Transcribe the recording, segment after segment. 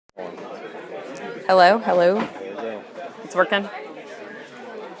Hello, hello. It's working.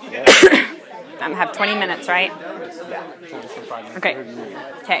 I have 20 minutes, right? Okay.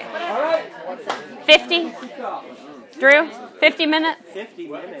 50? Drew? 50 minutes? 50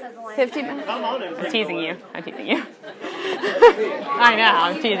 minutes? I'm teasing you. I know,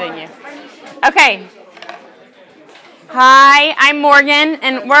 I'm teasing you. Okay. Hi, I'm Morgan,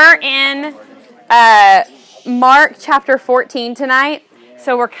 and we're in Mark chapter 14 tonight.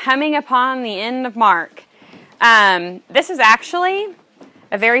 So we're coming upon the end of Mark. This is actually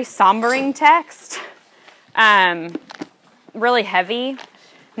a very sombering text. Really heavy.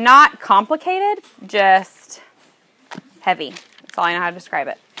 Not complicated, just heavy. That's all I know how to describe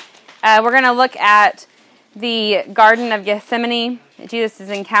it. We're going to look at the Garden of Gethsemane, Jesus'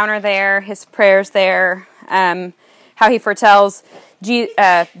 encounter there, his prayers there, how he foretells,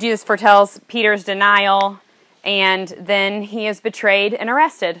 Jesus foretells Peter's denial, and then he is betrayed and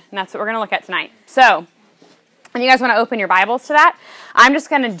arrested. And that's what we're going to look at tonight. So, and you guys want to open your Bibles to that? I'm just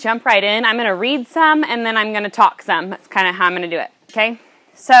going to jump right in. I'm going to read some, and then I'm going to talk some. That's kind of how I'm going to do it, okay?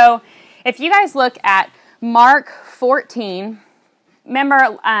 So, if you guys look at Mark 14,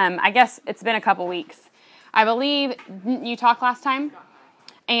 remember, I guess it's been a couple weeks. I believe you talked last time,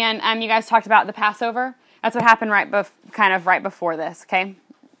 and you guys talked about the Passover. That's what happened right before this, okay?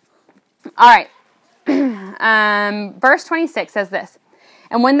 All right. Verse 26 says this,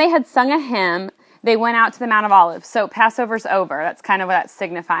 and when they had sung a hymn, they went out to the Mount of Olives. So Passover's over. That's kind of what that's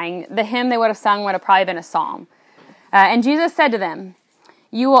signifying. The hymn they would have sung would have probably been a psalm. And Jesus said to them,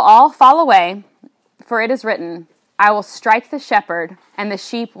 "You will all fall away, for it is written, I will strike the shepherd, and the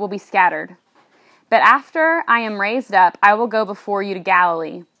sheep will be scattered. But after I am raised up, I will go before you to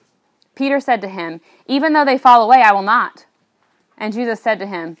Galilee." Peter said to him, "Even though they fall away, I will not." And Jesus said to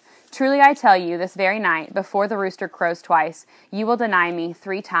him, "Truly I tell you, this very night, before the rooster crows twice, you will deny me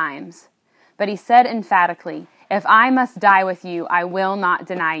 3 times. But he said emphatically, "If I must die with you, I will not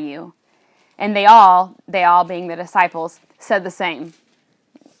deny you." And they all being the disciples, said the same.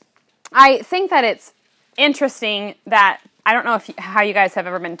 I think that it's interesting that, I don't know how you guys have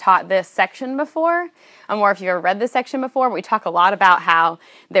ever been taught this section before, or if you've ever read this section before, but we talk a lot about how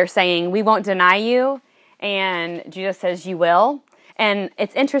they're saying, "We won't deny you," and Jesus says, "You will." And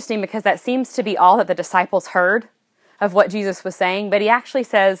it's interesting because that seems to be all that the disciples heard of what Jesus was saying, but he actually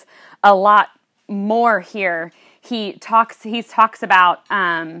says a lot more here. He talks about,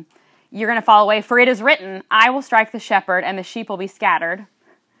 you're going to fall away, for it is written, I will strike the shepherd and the sheep will be scattered.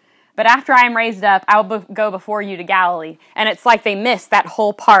 But after I am raised up, I will go before you to Galilee. And it's like they miss that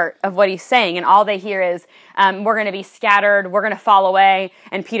whole part of what he's saying. And all they hear is, we're going to be scattered, we're going to fall away.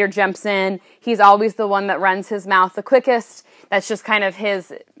 And Peter jumps in. He's always the one that runs his mouth the quickest. That's just kind of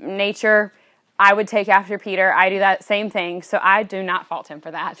his nature. I would take after Peter. I do that same thing. So I do not fault him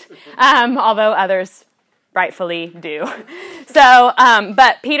for that. Although others rightfully do. So,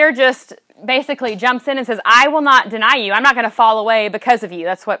 but Peter just basically jumps in and says, "I will not deny you. I'm not going to fall away because of you."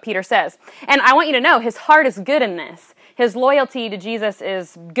 That's what Peter says. And I want you to know his heart is good in this. His loyalty to Jesus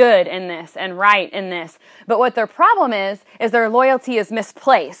is good in this and right in this. But what their problem is their loyalty is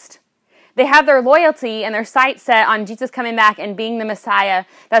misplaced. They have their loyalty and their sight set on Jesus coming back and being the Messiah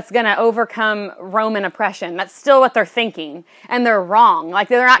that's going to overcome Roman oppression. That's still what they're thinking. And they're wrong. Like,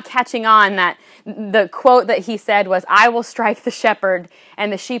 they're not catching on that the quote that he said was, "I will strike the shepherd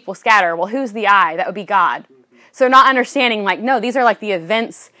and the sheep will scatter." Well, who's the I? That would be God. So not understanding, like, no, these are like the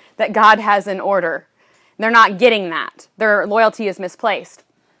events that God has in order. They're not getting that. Their loyalty is misplaced.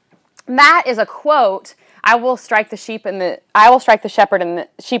 That is a quote, I will strike the shepherd and the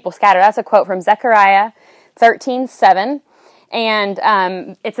sheep will scatter. That's a quote from Zechariah 13:7.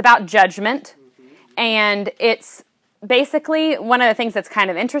 And it's about judgment. And it's basically, one of the things that's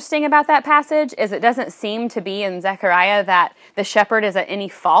kind of interesting about that passage is it doesn't seem to be in Zechariah that the shepherd is at any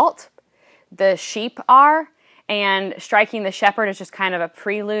fault. The sheep are. And striking the shepherd is just kind of a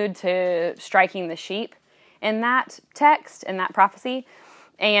prelude to striking the sheep in that text, in that prophecy.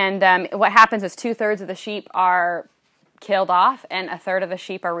 And what happens is 2/3 of the sheep are killed off, and 1/3 of the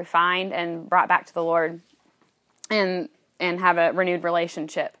sheep are refined and brought back to the Lord and have a renewed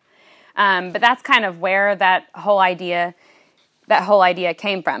relationship. But that's kind of where that whole idea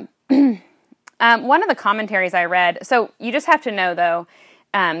came from. One of the commentaries I read, so you just have to know, though,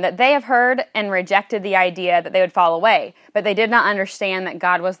 that they have heard and rejected the idea that they would fall away, but they did not understand that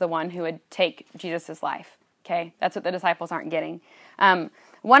God was the one who would take Jesus' life. Okay, that's what the disciples aren't getting.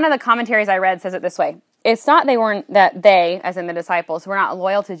 One of the commentaries I read says it this way. It's not that they, as in the disciples, were not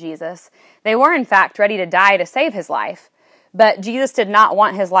loyal to Jesus. They were, in fact, ready to die to save his life. But Jesus did not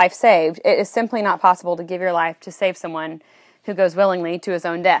want his life saved. It is simply not possible to give your life to save someone who goes willingly to his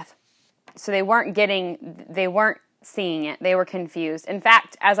own death. So they weren't seeing it. They were confused. In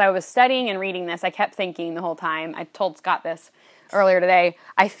fact, as I was studying and reading this, I kept thinking the whole time, I told Scott this earlier today,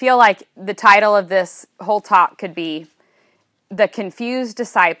 I feel like the title of this whole talk could be The Confused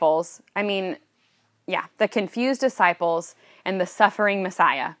Disciples. The Confused Disciples and the Suffering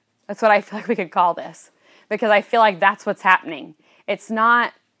Messiah. That's what I feel like we could call this, because I feel like that's what's happening. It's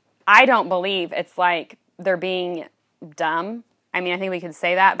not, I don't believe it's like they're being dumb. I think we could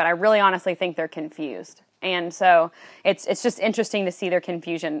say that, but I really honestly think they're confused. And so it's just interesting to see their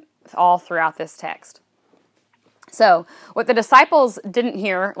confusion all throughout this text. So what the disciples didn't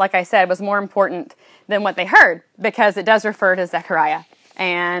hear, like I said, was more important than what they heard, because it does refer to Zechariah.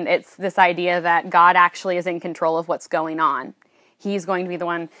 And it's this idea that God actually is in control of what's going on. He's going to be the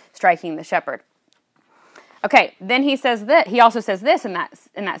one striking the shepherd. Okay, then he says that he also says this in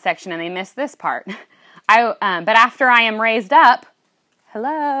that section, and they miss this part. But after I am raised up,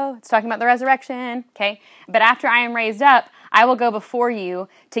 hello, it's talking about the resurrection, okay? But after I am raised up, I will go before you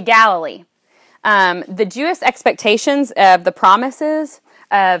to Galilee. The Jewish expectations of the promises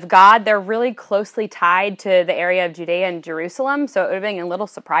of God, they're really closely tied to the area of Judea and Jerusalem, so it would have been a little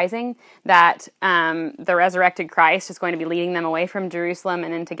surprising that the resurrected Christ is going to be leading them away from Jerusalem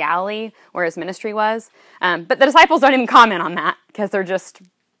and into Galilee, where his ministry was. But the disciples don't even comment on that, because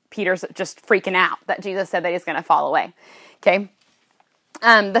Peter's just freaking out that Jesus said that he's going to fall away. Okay?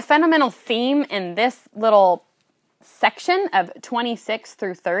 The fundamental theme in this little section of 26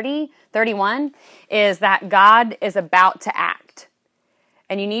 through 31 is that God is about to act.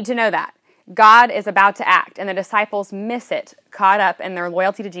 And you need to know that. God is about to act, and the disciples miss it, caught up in their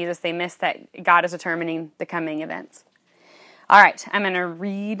loyalty to Jesus. They miss that God is determining the coming events. All right, I'm going to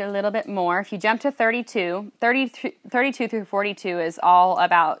read a little bit more. If you jump to 32 through 42 is all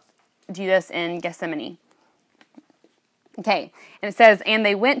about Jesus in Gethsemane. Okay, and it says, and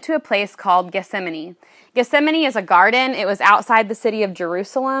they went to a place called Gethsemane. Gethsemane is a garden. It was outside the city of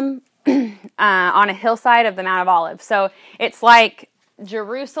Jerusalem on a hillside of the Mount of Olives. So it's like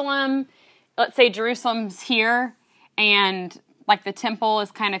Jerusalem, let's say Jerusalem's here, and like the temple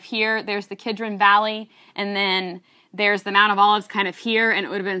is kind of here. There's the Kidron Valley, and then there's the Mount of Olives kind of here, and it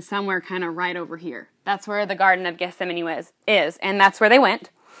would have been somewhere kind of right over here. That's where the Garden of Gethsemane is, and that's where they went.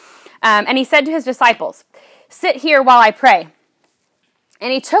 And he said to his disciples, sit here while I pray.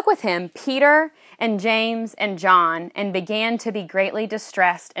 And he took with him Peter and James and John and began to be greatly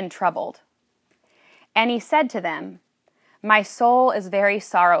distressed and troubled. And he said to them, my soul is very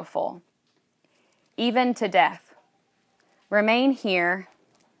sorrowful, even to death. Remain here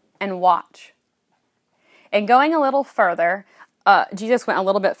and watch. And going a little further, Jesus went a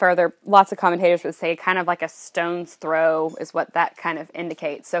little bit further. Lots of commentators would say kind of like a stone's throw is what that kind of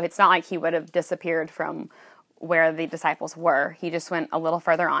indicates. So it's not like he would have disappeared from where the disciples were. He just went a little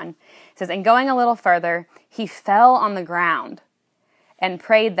further on. It says, and going a little further, he fell on the ground and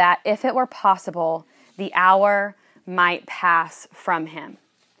prayed that, if it were possible, the hour might pass from him.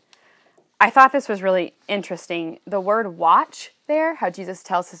 I thought this was really interesting. The word watch there, how Jesus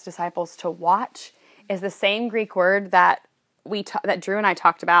tells his disciples to watch, is the same Greek word that Drew and I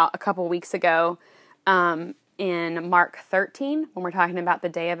talked about a couple weeks ago in Mark 13, when we're talking about the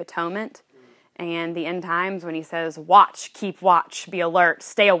Day of Atonement and the end times, when he says, watch, keep watch, be alert,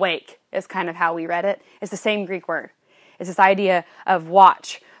 stay awake, is kind of how we read it. It's the same Greek word. It's this idea of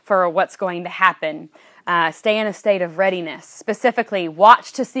watch for what's going to happen. Stay in a state of readiness. Specifically,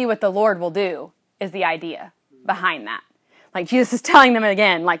 watch to see what the Lord will do is the idea behind that. Like Jesus is telling them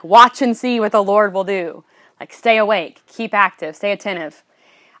again, like watch and see what the Lord will do. Like stay awake, keep active, stay attentive.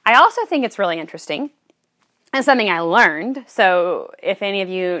 I also think it's really interesting, and something I learned, so if any of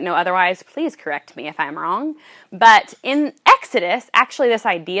you know otherwise, please correct me if I'm wrong. But in Exodus, actually this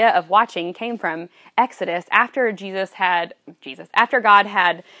idea of watching came from Exodus after after God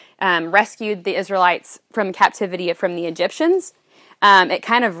had rescued the Israelites from captivity from the Egyptians. It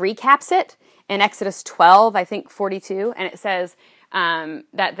kind of recaps it in Exodus 12, I think 42, and it says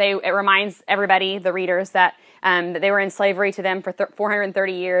it reminds everybody, the readers, that they were in slavery to them for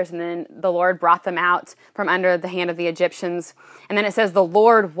 430 years, and then the Lord brought them out from under the hand of the Egyptians. And then it says the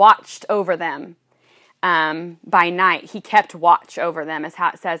Lord watched over them by night. He kept watch over them, is how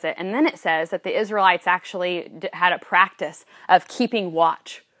it says it. And then it says that the Israelites actually had a practice of keeping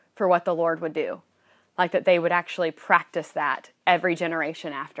watch for what the Lord would do. Like that they would actually practice that every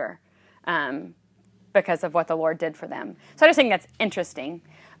generation after, because of what the Lord did for them. So I just think that's interesting.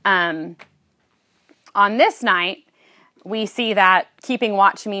 On this night, we see that keeping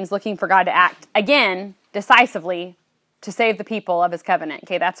watch means looking for God to act again decisively to save the people of his covenant.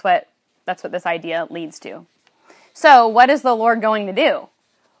 Okay, that's what this idea leads to. So what is the Lord going to do?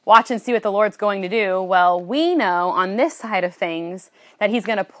 Watch and see what the Lord's going to do. Well, we know on this side of things that he's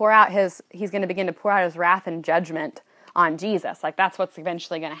going to begin to pour out his wrath and judgment on Jesus. Like, that's what's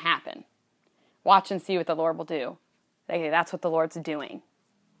eventually going to happen. Watch and see what the Lord will do. That's what the Lord's doing.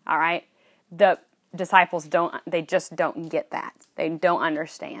 All right? The disciples just don't get that. They don't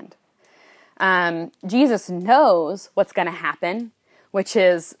understand. Jesus knows what's going to happen, which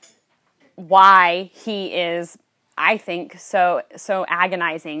is why he is, I think, so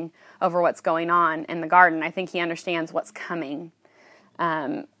agonizing over what's going on in the garden. I think he understands what's coming.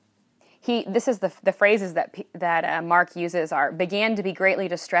 This is the phrases that Mark uses are, began to be greatly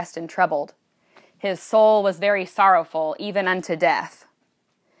distressed and troubled. His soul was very sorrowful, even unto death.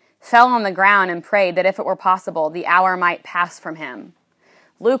 Fell on the ground and prayed that if it were possible, the hour might pass from him.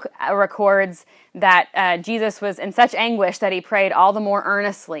 Luke records that Jesus was in such anguish that he prayed all the more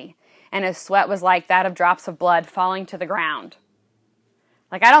earnestly, and his sweat was like that of drops of blood falling to the ground.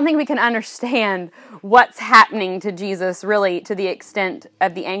 Like, I don't think we can understand what's happening to Jesus really to the extent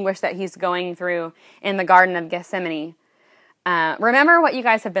of the anguish that he's going through in the Garden of Gethsemane. Remember what you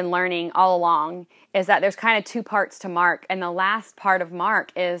guys have been learning all along is that there's kind of two parts to Mark, and the last part of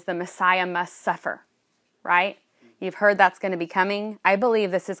Mark is the Messiah must suffer, right? You've heard that's going to be coming. I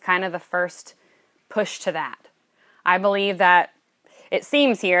believe this is kind of the first push to that. I believe that it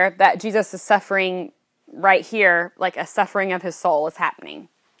seems here that Jesus is suffering right here, like a suffering of his soul is happening.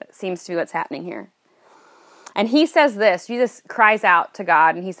 That seems to be what's happening here. And he says this, Jesus cries out to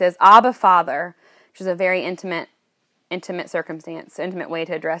God, and he says, Abba, Father, which is a very intimate circumstance, intimate way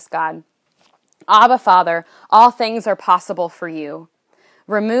to address God. Abba, Father, all things are possible for you.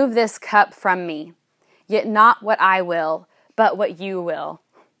 Remove this cup from me. Yet not what I will, but what you will.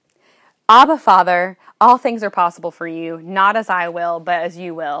 Abba, Father, all things are possible for you, not as I will, but as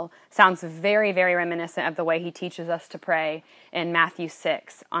you will. Sounds very, very reminiscent of the way he teaches us to pray in Matthew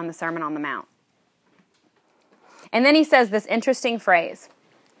 6 on the Sermon on the Mount. And then he says this interesting phrase,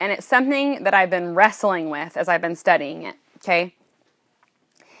 and it's something that I've been wrestling with as I've been studying it, okay?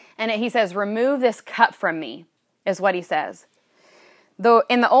 And he says, remove this cup from me, is what he says. Though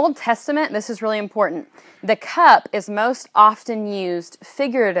in the Old Testament, this is really important. The cup is most often used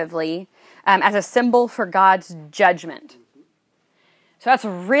figuratively as a symbol for God's judgment. So that's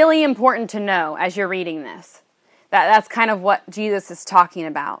really important to know as you're reading this. That's kind of what Jesus is talking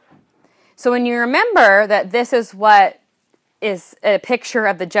about. So when you remember that this is what is a picture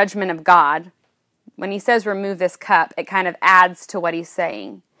of the judgment of God, when he says remove this cup, it kind of adds to what he's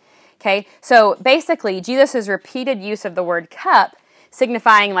saying. Okay, so basically Jesus' repeated use of the word cup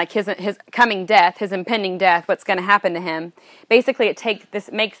signifying like his coming death, his impending death, what's going to happen to him. Basically,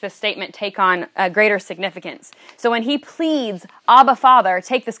 makes this statement take on a greater significance. So when he pleads, Abba, Father,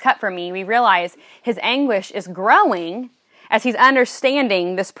 take this cup from me, we realize his anguish is growing as he's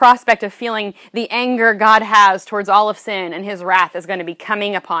understanding this prospect of feeling the anger God has towards all of sin, and his wrath is going to be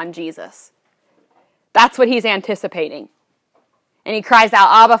coming upon Jesus. That's what he's anticipating. And he cries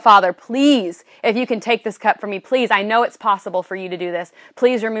out, Abba, Father, please, if you can take this cup from me, please, I know it's possible for you to do this.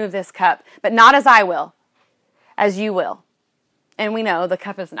 Please remove this cup, but not as I will, as you will. And we know the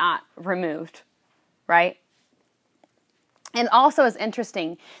cup is not removed, right? And also it's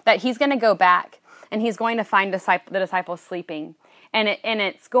interesting that he's going to go back and he's going to find the disciples sleeping. And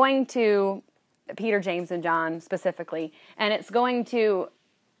it's going to, Peter, James, and John specifically, and it's going to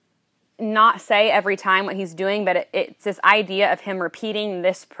not say every time what he's doing, but it's this idea of him repeating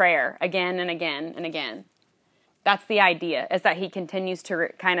this prayer again and again and again. That's the idea, is that he continues to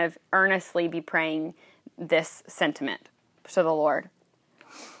kind of earnestly be praying this sentiment to the Lord.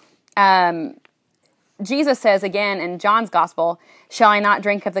 Jesus says again in John's Gospel, shall I not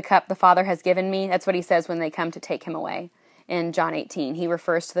drink of the cup the Father has given me? That's what he says when they come to take him away in John 18. He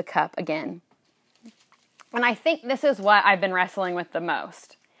refers to the cup again. And I think this is what I've been wrestling with the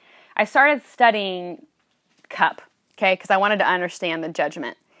most. I started studying cup, okay, because I wanted to understand the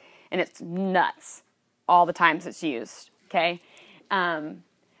judgment. And it's nuts, all the times it's used, okay?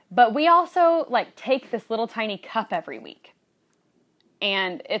 But we also, take this little tiny cup every week.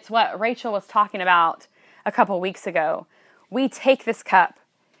 And it's what Rachel was talking about a couple weeks ago. We take this cup,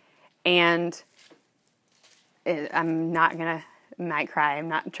 and might cry, I'm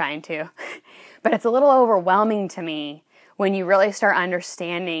not trying to. But it's a little overwhelming to me when you really start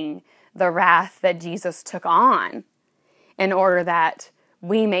understanding the wrath that Jesus took on in order that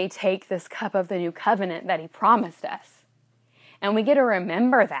we may take this cup of the new covenant that he promised us. And we get to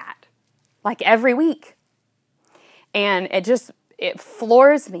remember that, every week. And it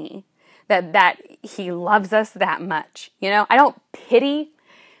floors me that he loves us that much. I don't pity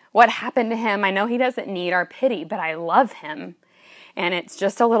what happened to him. I know he doesn't need our pity, but I love him. And it's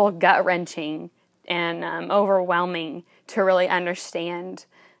just a little gut-wrenching and overwhelming to really understand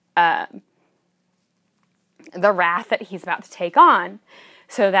the wrath that he's about to take on,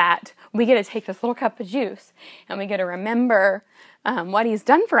 so that we get to take this little cup of juice and we get to remember what he's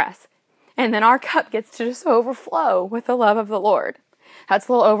done for us. And then our cup gets to just overflow with the love of the Lord. That's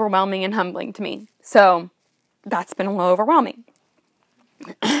a little overwhelming and humbling to me. So that's been a little overwhelming.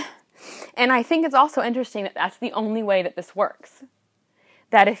 And I think it's also interesting that that's the only way that this works.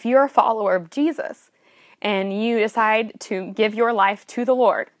 That if you're a follower of Jesus and you decide to give your life to the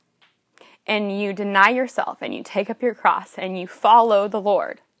Lord, and you deny yourself and you take up your cross and you follow the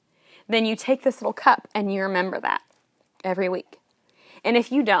Lord, then you take this little cup and you remember that every week. And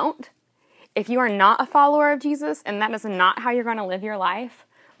if you don't, if you are not a follower of Jesus and that is not how you're going to live your life,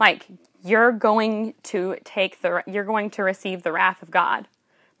 like you're going to receive the wrath of God.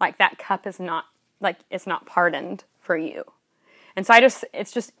 Like that cup is not, like it's not pardoned for you. And so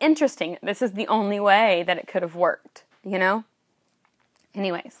it's just interesting. This is the only way that it could have worked, you know?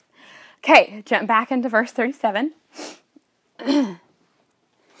 Anyways. Okay, jump back into verse 37. And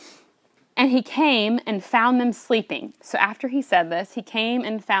he came and found them sleeping. So after he said this, he came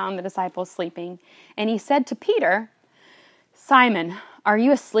and found the disciples sleeping. And he said to Peter, Simon, are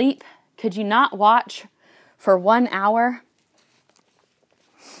you asleep? Could you not watch for 1 hour?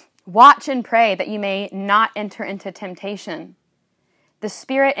 Watch and pray that you may not enter into temptation. The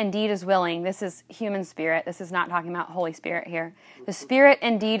spirit indeed is willing. This is human spirit. This is not talking about Holy Spirit here. The spirit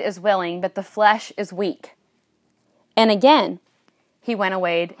indeed is willing, but the flesh is weak. And again, he went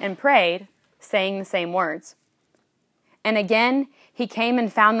away and prayed, saying the same words. And again, he came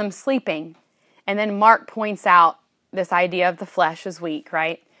and found them sleeping. And then Mark points out this idea of the flesh is weak,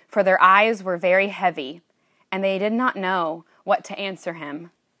 right? For their eyes were very heavy, and they did not know what to answer him.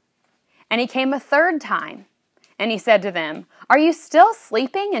 And he came a third time. And he said to them, are you still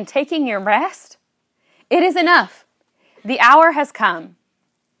sleeping and taking your rest? It is enough. The hour has come.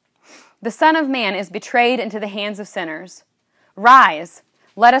 The Son of Man is betrayed into the hands of sinners. Rise,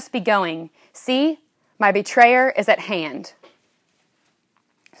 let us be going. See, my betrayer is at hand.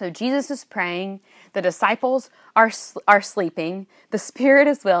 So Jesus is praying. The disciples are sleeping. The spirit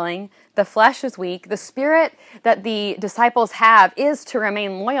is willing. The flesh is weak. The spirit that the disciples have is to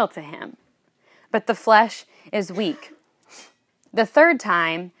remain loyal to him. But the flesh is weak. The third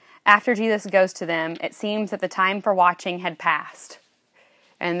time, after Jesus goes to them, it seems that the time for watching had passed,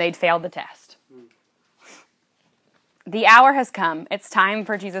 and they'd failed the test. The hour has come. It's time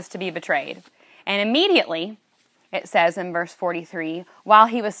for Jesus to be betrayed. And immediately, it says in verse 43, while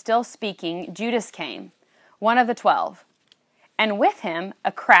he was still speaking, Judas came, one of the 12, and with him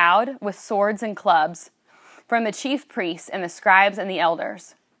a crowd with swords and clubs from the chief priests and the scribes and the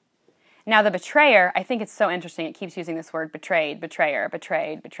elders. Now the betrayer, I think it's so interesting, it keeps using this word, betrayed, betrayer,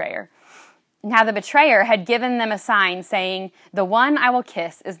 betrayed, betrayer. Now the betrayer had given them a sign saying, the one I will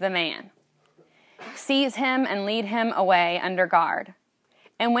kiss is the man. Seize him and lead him away under guard.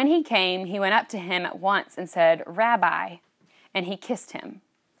 And when he came, he went up to him at once and said, Rabbi, and he kissed him.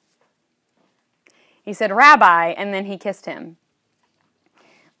 He said, Rabbi, and then he kissed him.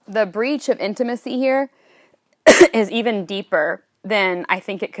 The breach of intimacy here is even deeper than I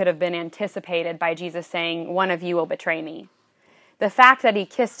think it could have been anticipated by Jesus saying, one of you will betray me. The fact that he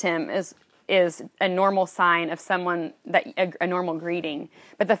kissed him is a normal sign of someone, that a normal greeting.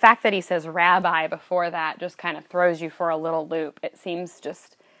 But the fact that he says rabbi before that just kind of throws you for a little loop. It seems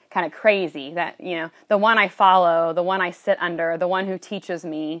just kind of crazy that, you know, the one I follow, the one I sit under, the one who teaches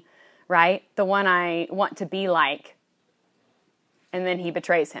me, right? The one I want to be like. And then he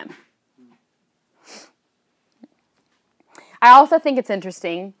betrays him. I also think it's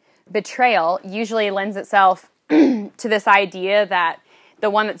interesting, betrayal usually lends itself to this idea that the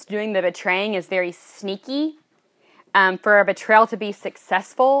one that's doing the betraying is very sneaky. For a betrayal to be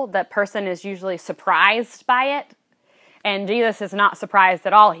successful, the person is usually surprised by it. And Jesus is not surprised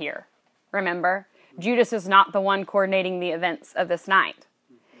at all here, remember? Judas is not the one coordinating the events of this night.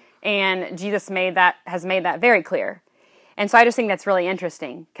 And Jesus has made that very clear. And so I just think that's really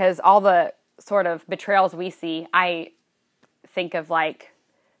interesting, because all the sort of betrayals we see, I think of like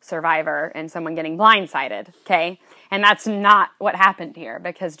Survivor and someone getting blindsided, okay? And that's not what happened here,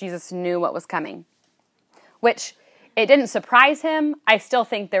 because Jesus knew what was coming. Which, it didn't surprise him. I still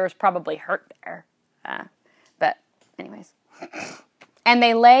think there was probably hurt there. But anyways. And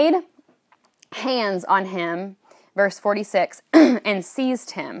they laid hands on him, verse 46, and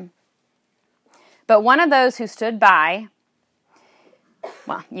seized him. But one of those who stood by,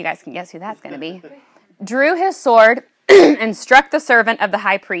 well, you guys can guess who that's going to be, drew his sword and struck the servant of the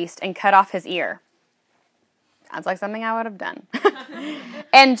high priest and cut off his ear. Sounds like something I would have done.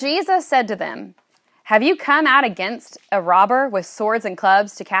 And Jesus said to them, have you come out against a robber with swords and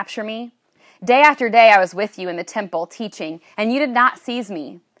clubs to capture me? Day after day I was with you in the temple teaching, and you did not seize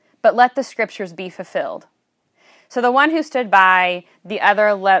me, but let the scriptures be fulfilled. So the one who stood by, the other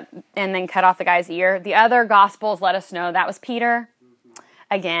and then cut off the guy's ear, the other Gospels let us know that was Peter.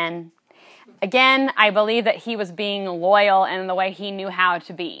 Again, I believe that he was being loyal in the way he knew how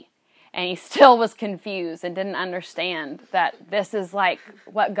to be. And he still was confused and didn't understand that this is like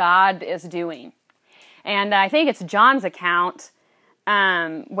what God is doing. And I think it's John's account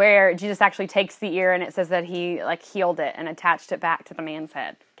where Jesus actually takes the ear and it says that he like healed it and attached it back to the man's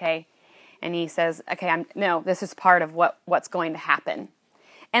head. Okay. And he says, okay, this is part of what's going to happen.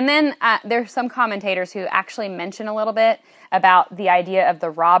 And then there's some commentators who actually mention a little bit about the idea of the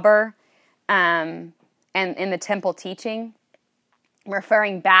robber and in the temple teaching,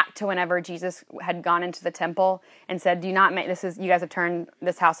 referring back to whenever Jesus had gone into the temple and said, you guys have turned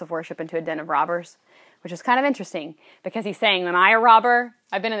this house of worship into a den of robbers, which is kind of interesting because he's saying, am I a robber?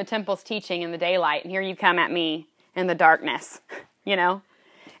 I've been in the temples teaching in the daylight, and here you come at me in the darkness,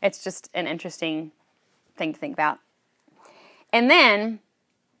 It's just an interesting thing to think about. And then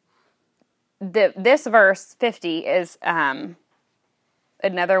this verse 50 is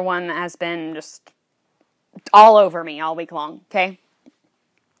another one that has been just all over me all week long, okay?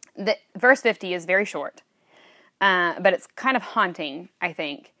 Verse 50 is very short, but it's kind of haunting, I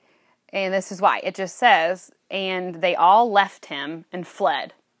think. And this is why. It just says, and they all left him and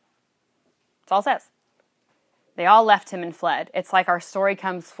fled. That's all it says. They all left him and fled. It's like our story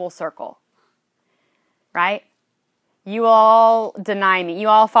comes full circle, right? You all deny me. You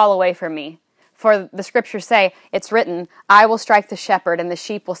all fall away from me. For the scriptures say, it's written, I will strike the shepherd and the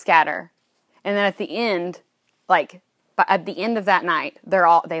sheep will scatter. And then at the end, at the end of that night,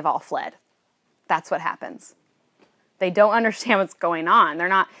 they've all fled. That's what happens. They don't understand what's going on.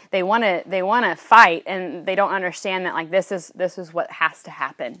 They want to fight, and they don't understand that this is what has to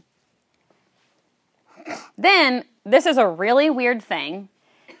happen. Then this is a really weird thing,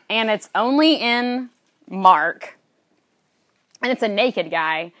 and it's only in Mark, and it's a naked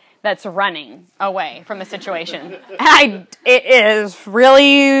guy that's running away from the situation. And it is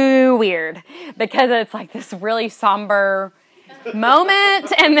really weird because it's like this really somber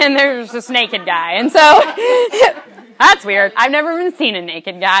moment, and then there's this naked guy, and so that's weird. I've never even seen a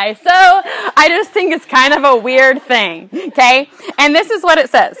naked guy, so I just think it's kind of a weird thing, okay? And this is what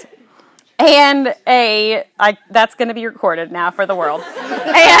it says. And that's going to be recorded now for the world.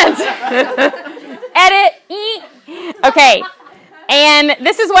 And edit. Okay. And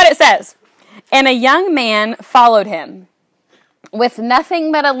this is what it says. And a young man followed him with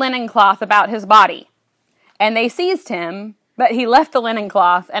nothing but a linen cloth about his body. And they seized him, but he left the linen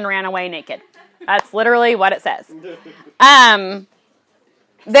cloth and ran away naked. That's literally what it says.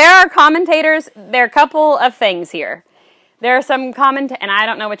 There are commentators. There are a couple of things here. There are some and I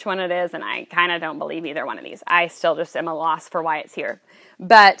don't know which one it is, and I kind of don't believe either one of these. I still just am a loss for why it's here.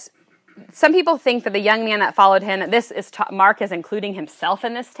 But some people think that the young man that followed him, Mark is including himself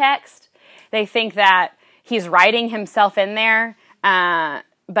in this text. They think that he's writing himself in there,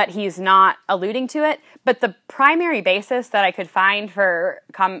 but he's not alluding to it. But the primary basis that I could find for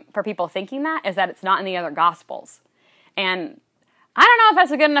people thinking that is that it's not in the other Gospels. And I don't know if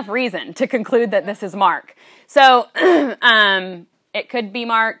that's a good enough reason to conclude that this is Mark. So it could be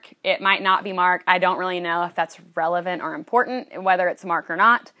Mark. It might not be Mark. I don't really know if that's relevant or important, whether it's Mark or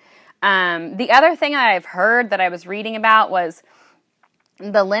not. The other thing that I've heard that I was reading about was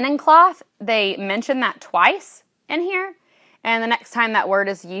the linen cloth. They mentioned that twice in here. And the next time that word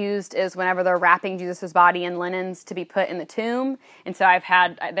is used is whenever they're wrapping Jesus' body in linens to be put in the tomb. And so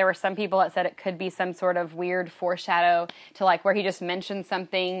there were some people that said it could be some sort of weird foreshadow to where he just mentioned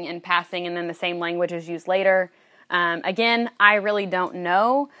something in passing and then the same language is used later. Again, I really don't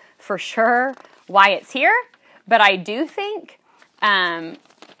know for sure why it's here, but I do think why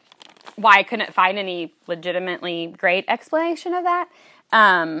I couldn't find any legitimately great explanation of that.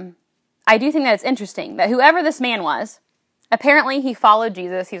 I do think that it's interesting that whoever this man was, apparently he followed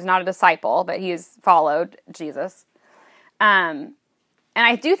Jesus. He's not a disciple, but he's followed Jesus. And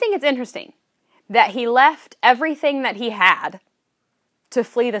I do think it's interesting that he left everything that he had to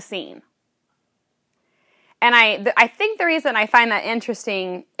flee the scene. And I think the reason I find that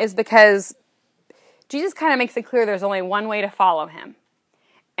interesting is because Jesus kind of makes it clear there's only one way to follow him.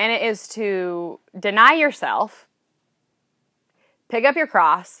 And it is to deny yourself, pick up your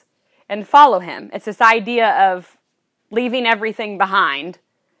cross, and follow him. It's this idea of leaving everything behind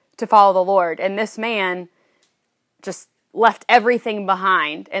to follow the Lord. And this man just left everything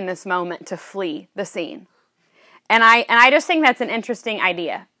behind in this moment to flee the scene. And I just think that's an interesting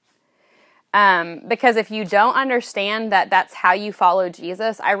idea. Because if you don't understand that that's how you follow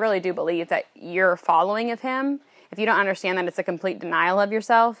Jesus, I really do believe that you're following of him. If you don't understand that it's a complete denial of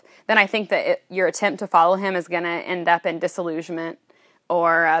yourself, then I think that your attempt to follow him is going to end up in disillusionment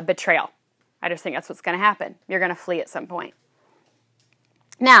or betrayal. I just think that's what's going to happen. You're going to flee at some point.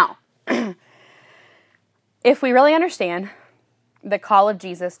 Now, if we really understand the call of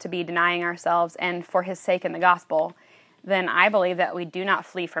Jesus to be denying ourselves and for his sake in the gospel, then I believe that we do not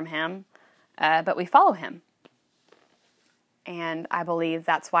flee from him, but we follow him. And I believe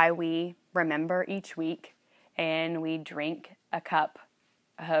that's why we remember each week and we drink a cup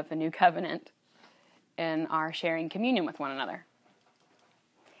of the new covenant in our sharing communion with one another.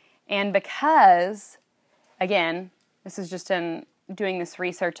 And because, again, this is just in doing this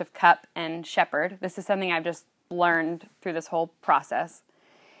research of cup and shepherd. This is something I've just learned through this whole process.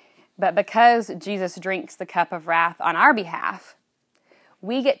 But because Jesus drinks the cup of wrath on our behalf,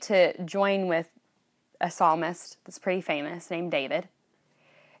 we get to join with a psalmist that's pretty famous named David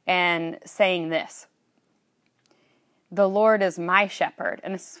and saying this: "The Lord is my shepherd."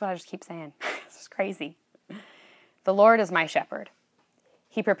 And this is what I just keep saying. This is crazy. "The Lord is my shepherd.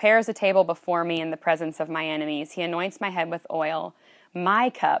 He prepares a table before me in the presence of my enemies. He anoints my head with oil. My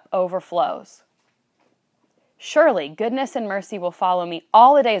cup overflows. Surely goodness and mercy will follow me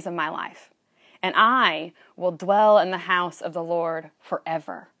all the days of my life, and I will dwell in the house of the Lord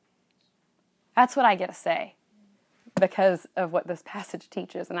forever." That's what I get to say because of what this passage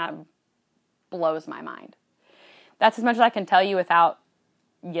teaches, and that blows my mind. That's as much as I can tell you without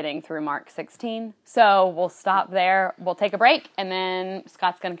getting through Mark 16. So we'll stop there. We'll take a break, and then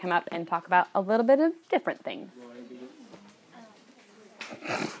Scott's going to come up and talk about a little bit of different things.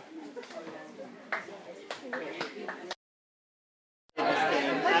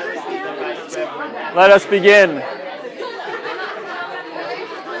 Let us begin.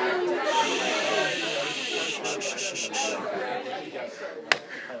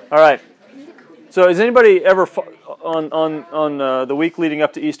 All right. So, has anybody ever on the week leading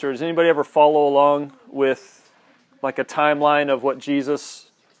up to Easter? Does anybody ever follow along with like a timeline of what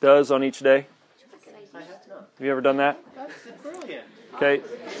Jesus does on each day? Have you ever done that? Okay.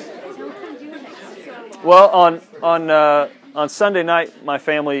 Well, on Sunday night, my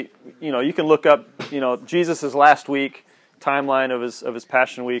family, you can look up, Jesus' last week timeline of his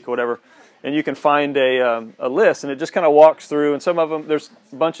Passion Week or whatever, and you can find a list, and it just kind of walks through. And some of them, there's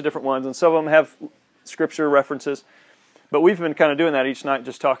a bunch of different ones, and some of them have scripture references. But we've been kind of doing that each night,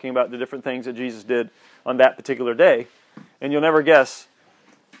 just talking about the different things that Jesus did on that particular day. And you'll never guess,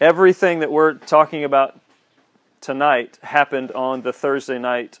 everything that we're talking about tonight happened on the Thursday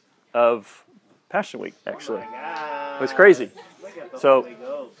night of Passion Week, actually. It was crazy. So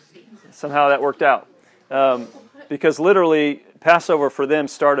somehow that worked out. Because literally, Passover for them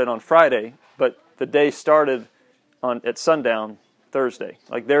started on Friday, but the day started at sundown Thursday.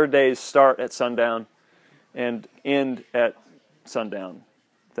 Like their days start at sundown and end at sundown,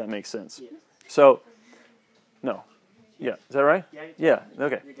 if that makes sense. So, no. Yeah, is that right? Yeah,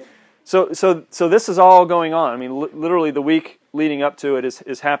 okay. So this is all going on. I mean, literally the week leading up to it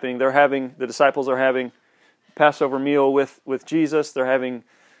is happening. The disciples are having Passover meal with Jesus. They're having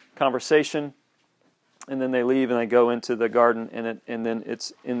conversation, and then they leave and they go into the garden, and then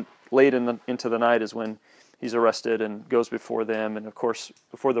it's late into the night is when he's arrested and goes before them, and of course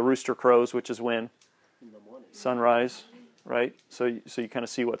before the rooster crows, which is when sunrise, right? So you kind of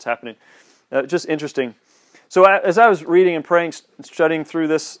see what's happening. Just interesting. So as I was reading and praying, studying through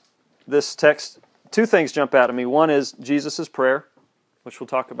this text, two things jump out at me. One is Jesus' prayer, which we'll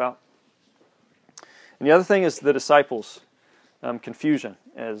talk about. And the other thing is the disciples' confusion,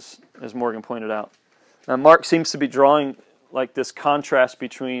 as Morgan pointed out. Mark seems to be drawing like this contrast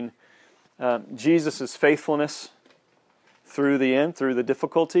between Jesus' faithfulness through the end, through the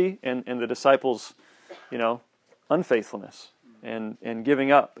difficulty, and the disciples' unfaithfulness and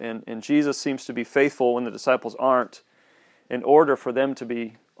giving up. And Jesus seems to be faithful when the disciples aren't, in order for them to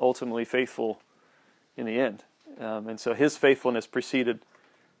be ultimately faithful in the end. And so his faithfulness preceded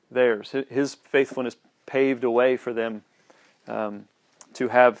theirs. His faithfulness paved a way for them to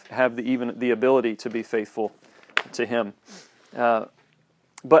have even the ability to be faithful to him.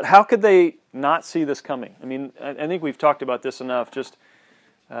 But how could they not see this coming? I mean, I think we've talked about this enough, just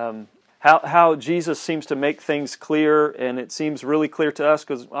how Jesus seems to make things clear, and it seems really clear to us,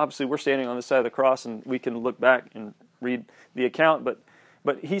 because obviously we're standing on this side of the cross, and we can look back and read the account, but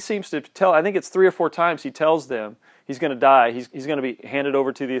he seems to tell, I think it's 3 or 4 times he tells them he's going to die, he's going to be handed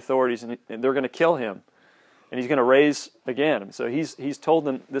over to the authorities, and they're going to kill him, and he's going to raise again. So he's told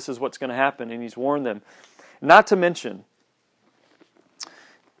them this is what's going to happen, and he's warned them. Not to mention,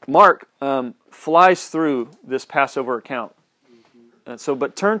 Mark flies through this Passover account.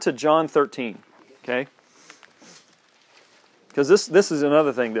 But turn to John 13, okay? Because this is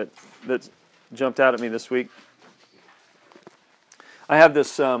another thing that jumped out at me this week. I have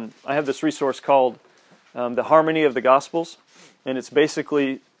this resource called The Harmony of the Gospels, and it's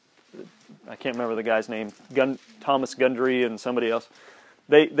basically, I can't remember the guy's name, Thomas Gundry and somebody else.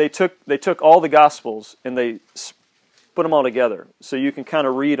 They took all the Gospels and they put them all together, so you can kind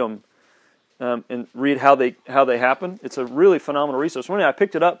of read them and read how they happen. It's a really phenomenal resource. One day I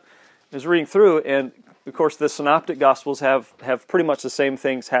picked it up, I was reading through, and of course the Synoptic Gospels have pretty much the same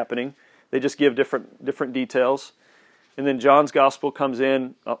things happening. They just give different details. And then John's Gospel comes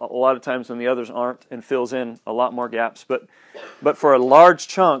in a lot of times when the others aren't and fills in a lot more gaps. But for a large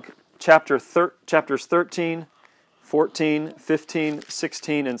chunk, chapters 13, 14, 15,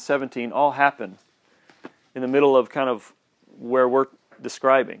 16, and 17 all happen in the middle of kind of where we're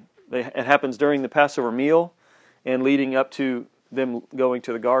describing. It happens during the Passover meal and leading up to them going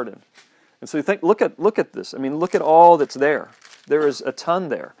to the garden. And so you think, look at this. I mean, look at all that's there. There is a ton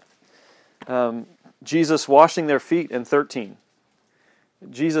there. Jesus washing their feet in 13.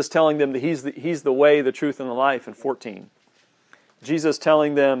 Jesus telling them that He's the way, the truth, and the life in 14. Jesus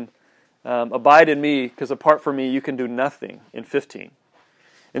telling them, abide in me, because apart from me you can do nothing in 15.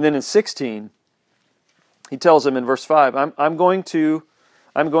 And then in 16, He tells them in verse 5, I'm going to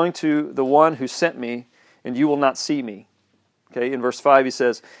the one who sent me, and you will not see me. Okay, in verse 5 He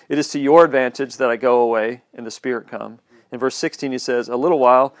says, it is to your advantage that I go away and the Spirit come. In verse 16 He says, a little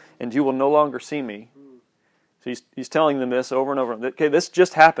while, and you will no longer see me. So he's telling them this over and over. Okay, this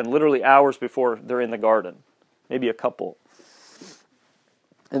just happened literally hours before they're in the garden. Maybe a couple.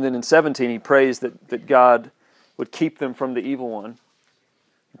 And then in 17 He prays that God would keep them from the evil one.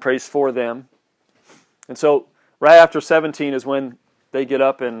 He prays for them. And so right after 17 is when they get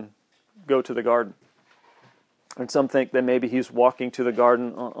up and go to the garden. And some think that maybe He's walking to the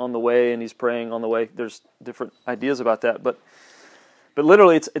garden on the way and He's praying on the way. There's different ideas about that. But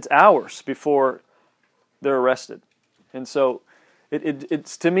literally it's hours before they're arrested. And so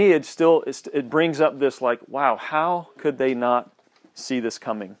it's to me, it brings up this like, wow, how could they not see this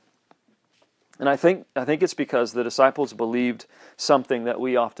coming? And I think it's because the disciples believed something that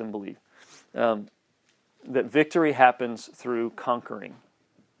we often believe. That victory happens through conquering.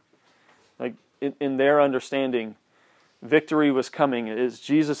 Like in their understanding, victory was coming.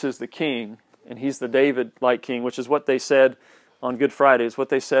 Jesus is the king, and He's the David-like king, which is what they said on Good Friday. It's what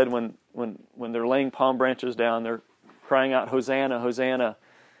they said when they're laying palm branches down. They're crying out, Hosanna, Hosanna,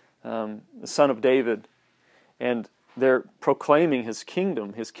 the Son of David. And they're proclaiming His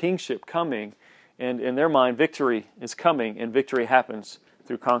kingdom, His kingship coming. And in their mind, victory is coming, and victory happens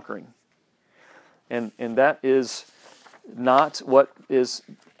through conquering. And that is not what is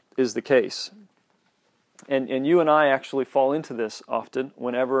the case. And you and I actually fall into this often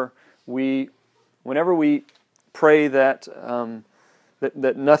whenever we pray that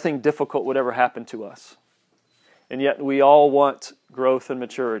nothing difficult would ever happen to us. And yet we all want growth and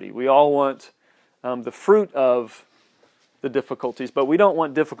maturity. We all want the fruit of the difficulties, but we don't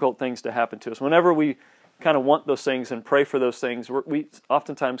want difficult things to happen to us. Whenever we kind of want those things and pray for those things, we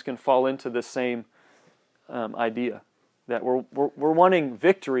oftentimes can fall into this same idea that we're wanting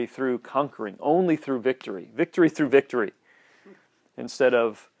victory through conquering, only through victory through victory, instead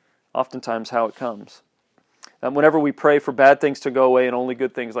of oftentimes how it comes. Whenever we pray for bad things to go away and only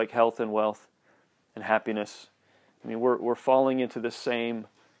good things like health and wealth and happiness, I mean, we're falling into this same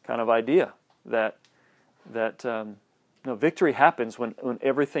kind of idea that victory happens when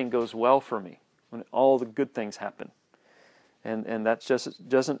everything goes well for me, when all the good things happen. And that just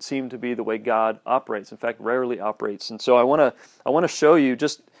doesn't seem to be the way God operates. In fact, rarely operates. And so I want to show you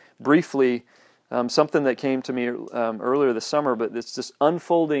just briefly something that came to me earlier this summer. But it's this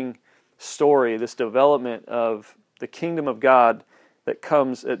unfolding story, this development of the kingdom of God that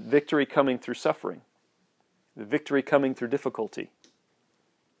comes at victory coming through suffering, the victory coming through difficulty.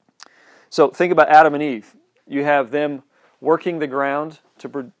 So think about Adam and Eve. You have them working the ground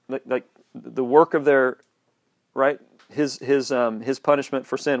to like the work of their right. His punishment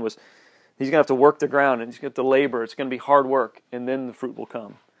for sin was he's going to have to work the ground and he's going to have to labor. It's going to be hard work, and then the fruit will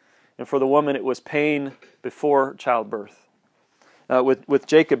come. And for the woman, it was pain before childbirth. With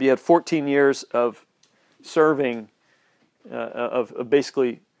Jacob, you had 14 years of serving, of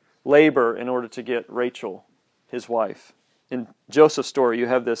basically labor in order to get Rachel, his wife. In Joseph's story, you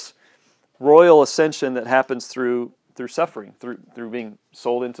have this royal ascension that happens through suffering, through being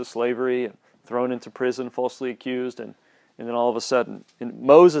sold into slavery and thrown into prison, falsely accused, and then all of a sudden, in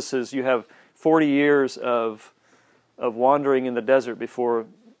Moses's, you have 40 years of wandering in the desert before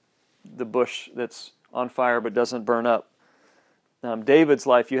the bush that's on fire but doesn't burn up. David's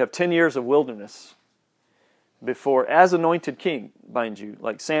life, you have 10 years of wilderness before, as anointed king, mind you.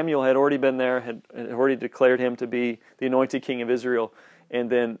 Like Samuel had already been there, had already declared him to be the anointed king of Israel,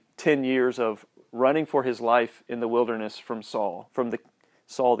 and then 10 years of running for his life in the wilderness from Saul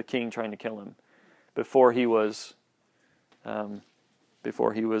the king trying to kill him, before he was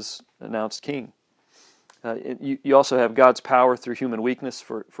announced king. You also have God's power through human weakness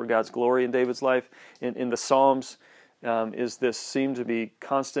for God's glory in David's life. In the Psalms is this seemed to be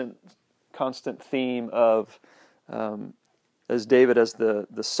constant theme of as David as the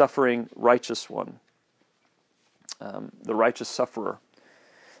suffering righteous one, the righteous sufferer.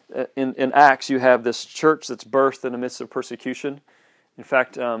 In Acts, you have this church that's birthed in the midst of persecution. In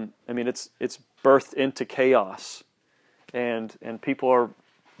fact, it's birthed into chaos, and people are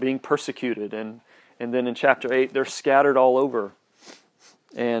being persecuted, and then in chapter 8, they're scattered all over,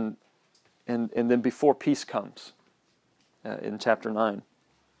 and then before peace comes, in chapter 9.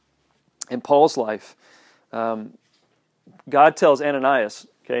 In Paul's life, God tells Ananias,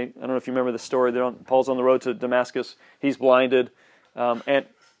 okay, I don't know if you remember the story, Paul's on the road to Damascus, he's blinded, and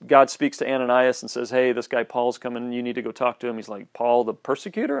God speaks to Ananias and says, hey, this guy Paul's coming, you need to go talk to him. He's like, Paul the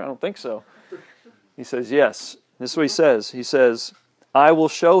persecutor? I don't think so. He says, yes. This is what he says. He says, I will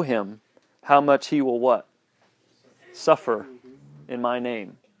show him how much he will what? Suffer in my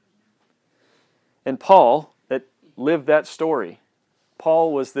name. And Paul, that lived that story.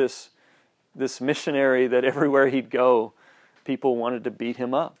 Paul was this missionary that everywhere he'd go, people wanted to beat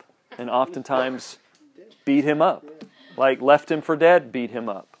him up. And oftentimes beat him up. Like left him for dead, beat him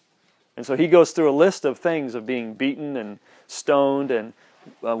up. And so he goes through a list of things of being beaten and stoned and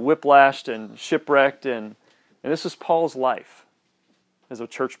whiplashed and shipwrecked. And this is Paul's life as a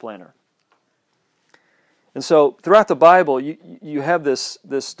church planner. And so throughout the Bible, you have this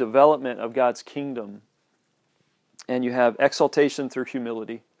development of God's kingdom. And you have exaltation through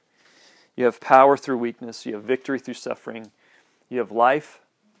humility. You have power through weakness. You have victory through suffering. You have life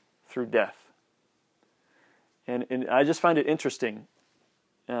through death. And I just find it interesting,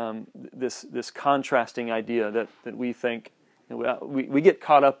 this contrasting idea that we think, we get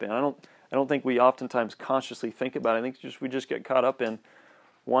caught up in. I don't think we oftentimes consciously think about it. I think we just get caught up in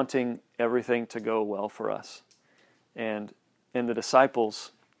wanting everything to go well for us. And the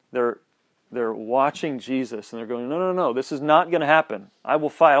disciples, they're watching Jesus and they're going, no, this is not going to happen. I will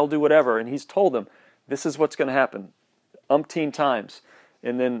fight, I'll do whatever. And he's told them, this is what's going to happen, umpteen times.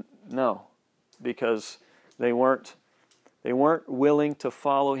 And then, no, because they weren't willing to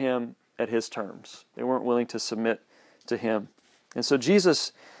follow him at his terms. They weren't willing to submit to him. And so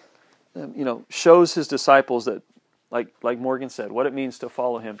Jesus, shows his disciples that, like Morgan said, what it means to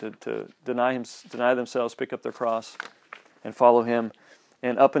follow him, to deny themselves, pick up their cross, and follow him.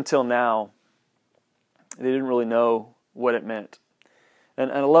 And up until now, they didn't really know what it meant.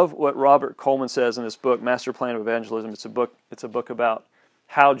 And I love what Robert Coleman says in his book, Master Plan of Evangelism. It's a book about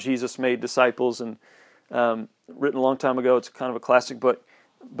how Jesus made disciples, and written a long time ago. It's kind of a classic book.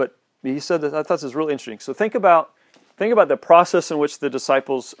 But he said that I thought this was really interesting. So think about the process in which the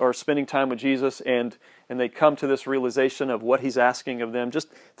disciples are spending time with Jesus, and they come to this realization of what he's asking of them. Just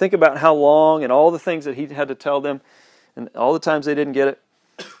think about how long and all the things that he had to tell them and all the times they didn't get it.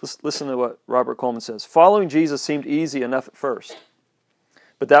 Listen to what Robert Coleman says. Following Jesus seemed easy enough at first,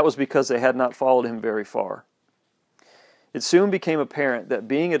 but that was because they had not followed him very far. It soon became apparent that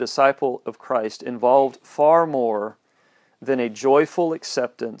being a disciple of Christ involved far more than a joyful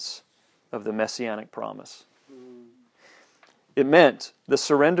acceptance of the messianic promise. It meant the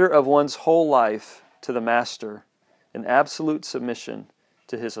surrender of one's whole life to the Master in absolute submission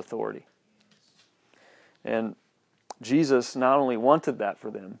to his authority. And Jesus not only wanted that for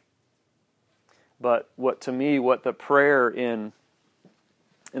them, but what the prayer in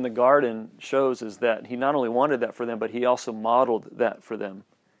the garden shows is that he not only wanted that for them, but he also modeled that for them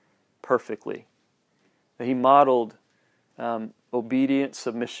perfectly. He modeled obedient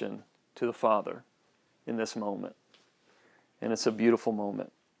submission to the Father in this moment. And it's a beautiful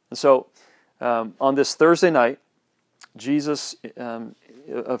moment. And so on this Thursday night, Jesus,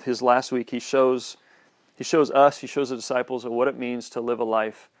 of his last week, he shows us, he shows the disciples of what it means to live a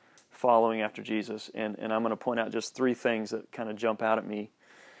life following after Jesus. And I'm going to point out just 3 things that kind of jump out at me.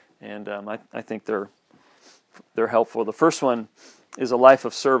 And I think they're helpful. The first one is a life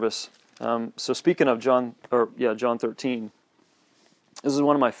of service. So speaking of John 13, this is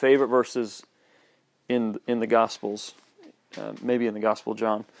one of my favorite verses in the Gospels. Maybe in the Gospel of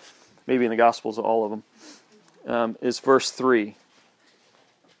John, maybe in the Gospels, all of them, is verse 3.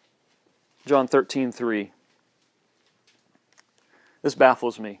 John 13:3. This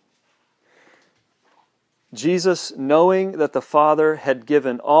baffles me. Jesus, knowing that the Father had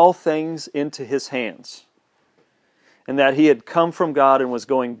given all things into his hands, and that he had come from God and was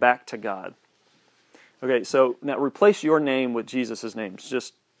going back to God. Okay, so now replace your name with Jesus' name,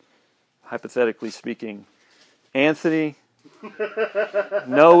 just hypothetically speaking. Anthony,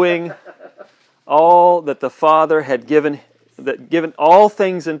 knowing all that the Father had given all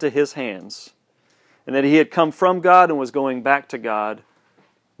things into his hands, and that he had come from God and was going back to God,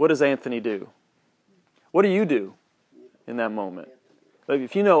 what does Anthony do? What do you do in that moment? Like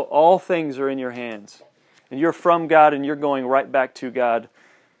if you know all things are in your hands, and you're from God and you're going right back to God,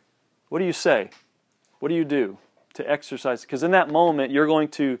 what do you say? What do you do to exercise? Because in that moment, you're going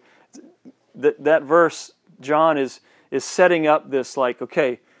to, that verse, John is setting up this like,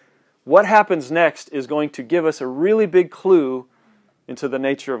 okay, what happens next is going to give us a really big clue into the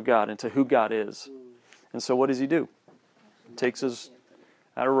nature of God, into who God is. And so what does he do? He takes his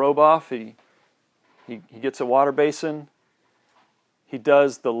outer robe off, he gets a water basin, he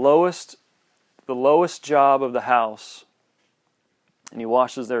does the lowest job of the house, and he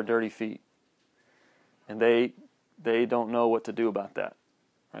washes their dirty feet. And they don't know what to do about that,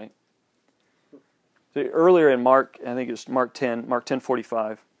 right? So earlier in Mark, I think it's Mark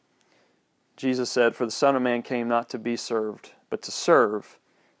 10:45, Jesus said, "For the Son of Man came not to be served, but to serve,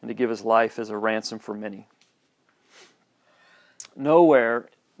 and to give his life as a ransom for many." Nowhere,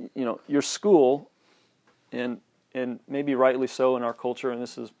 your school, and maybe rightly so in our culture, and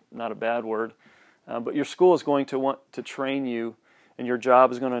this is not a bad word, but your school is going to want to train you, and your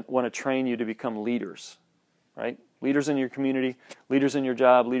job is going to want to train you to become leaders, right? Leaders in your community, leaders in your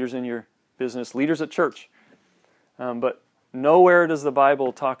job, leaders in your business, leaders at church. But nowhere does the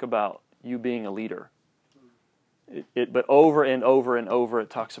Bible talk about you being a leader. But over and over and over it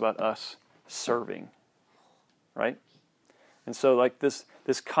talks about us serving, right? And so like this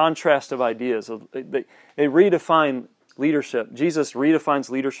contrast of ideas, they redefine leadership. Jesus redefines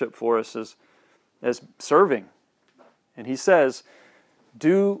leadership for us as serving. And he says,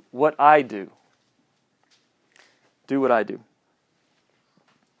 do what I do. Do what I do.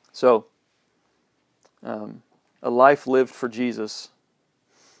 So, a life lived for Jesus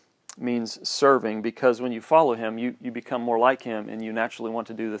means serving, because when you follow him, you become more like him, and you naturally want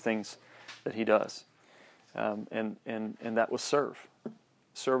to do the things that he does. And that was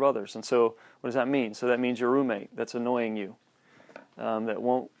serve others. And so what does that mean? So that means your roommate that's annoying you, that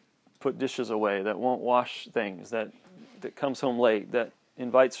won't put dishes away, that won't wash things, that comes home late, that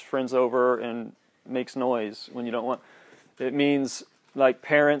invites friends over and makes noise when you don't want. It means like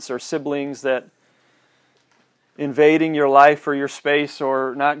parents or siblings that invading your life or your space,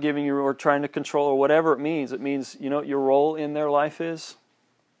 or not giving you, or trying to control, or whatever it means. It means, you know what your role in their life is?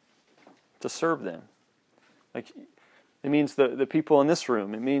 To serve them. Like, it means the people in this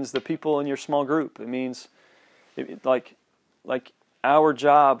room. It means the people in your small group. It means, like our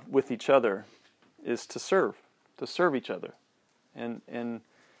job with each other is to serve each other, and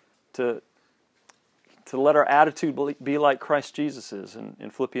to let our attitude be like Christ Jesus is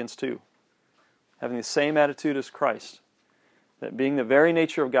in Philippians 2. Having the same attitude as Christ. That being the very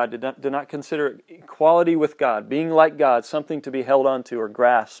nature of God, did not consider equality with God, being like God, something to be held onto or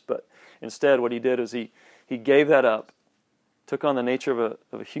grasped, but instead what he did is he gave that up, took on the nature of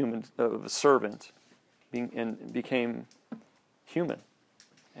a human, of a servant, and became human,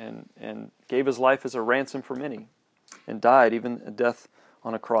 and gave his life as a ransom for many, and died, even a death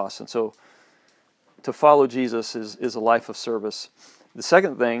on a cross. And so to follow Jesus is a life of service. The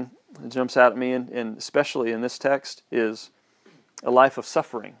second thing that jumps out at me, and especially in this text, is a life of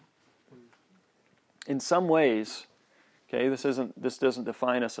suffering. In some ways, okay, this doesn't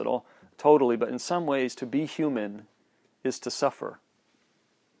define us at all totally, but in some ways, to be human is to suffer.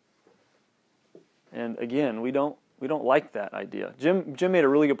 And again, we don't like that idea. Jim made a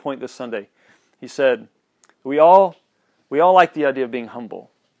really good point this Sunday. He said, we all like the idea of being humble.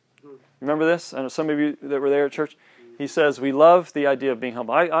 Remember this? I know some of you that were there at church. He says, we love the idea of being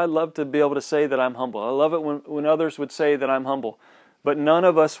humble. I love to be able to say that I'm humble. I love it when others would say that I'm humble. But none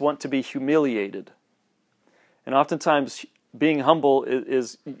of us want to be humiliated. And oftentimes, being humble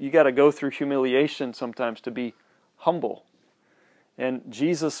is you got to go through humiliation sometimes to be humble. And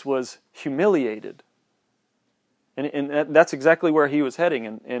Jesus was humiliated. And that's exactly where he was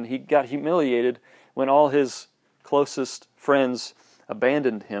heading. And he got humiliated when all his closest friends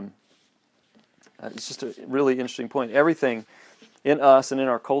abandoned him. It's just a really interesting point. Everything in us and in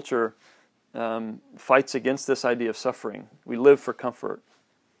our culture fights against this idea of suffering. We live for comfort.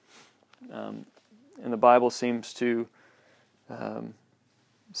 And the Bible seems to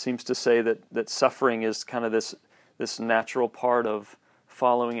seems to say that suffering is kind of this natural part of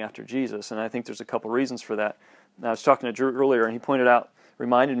following after Jesus, and I think there's a couple reasons for that. Now, I was talking to Drew earlier, and he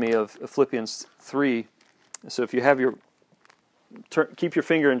reminded me of Philippians 3. So if you have keep your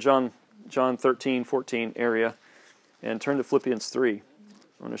finger in John 13, 14 area, and turn to Philippians 3.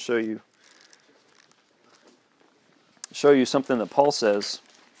 I want to show you something that Paul says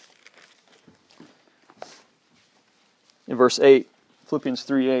in verse 8, Philippians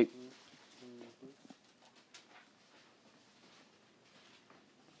 3:8.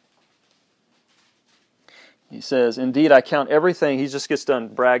 He says, "Indeed, I count everything." He just gets done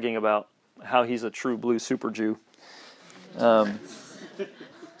bragging about how he's a true blue super Jew.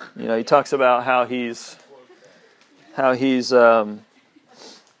 He talks about how he's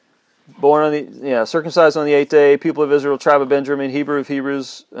born on circumcised on the 8th day, people of Israel, tribe of Benjamin, Hebrew of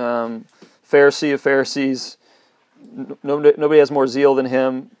Hebrews, Pharisee of Pharisees. Nobody has more zeal than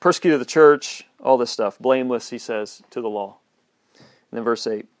him. Persecuted the church, all this stuff. Blameless, he says, to the law. And then verse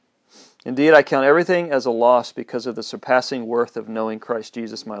 8. "Indeed, I count everything as a loss because of the surpassing worth of knowing Christ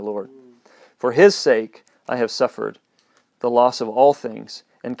Jesus my Lord. For His sake I have suffered the loss of all things,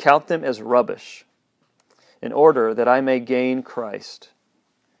 and count them as rubbish, in order that I may gain Christ,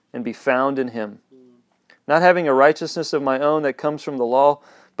 and be found in Him, not having a righteousness of my own that comes from the law,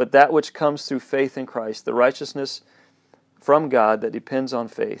 but that which comes through faith in Christ, the righteousness from God that depends on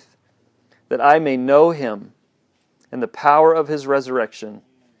faith, that I may know Him and the power of His resurrection,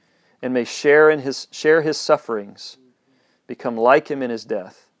 and may share His sufferings, become like Him in His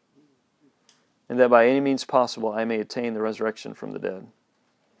death, and that by any means possible I may attain the resurrection from the dead."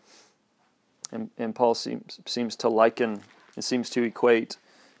 And Paul seems to liken, and seems to equate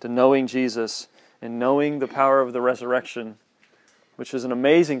to knowing Jesus and knowing the power of the resurrection, which is an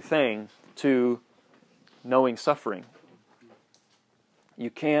amazing thing, to knowing suffering. You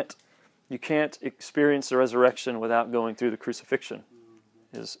can't experience the resurrection without going through the crucifixion,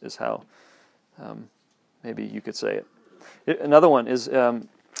 is how maybe you could say it. Another one is 1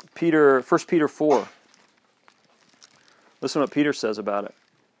 Peter 4. Listen to what Peter says about it.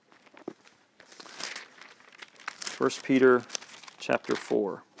 1 Peter chapter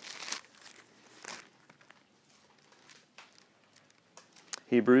 4.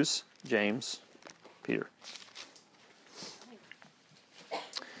 Hebrews, James, Peter.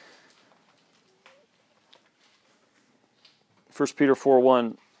 1 Peter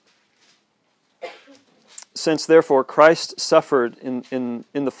 4:1. "Since therefore Christ suffered in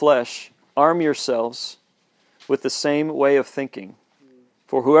the flesh, arm yourselves with the same way of thinking.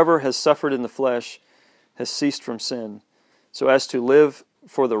 For whoever has suffered in the flesh has ceased from sin, so as to live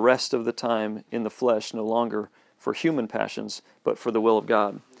for the rest of the time in the flesh, no longer for human passions, but for the will of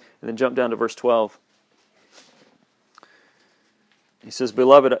God." And then jump down to verse 12. He says,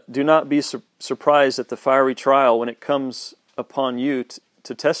 "Beloved, do not be surprised at the fiery trial when it comes upon you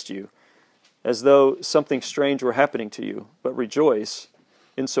to test you, as though something strange were happening to you, but rejoice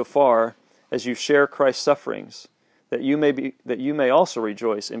insofar as you share Christ's sufferings, that you may also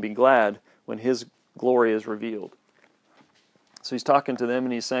rejoice and be glad when His glory is revealed." So he's talking to them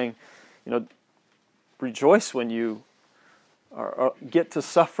and he's saying, rejoice when you get to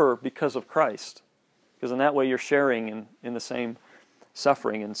suffer because of Christ, because in that way you're sharing in the same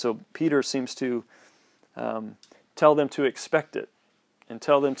suffering. And so Peter seems to tell them to expect it and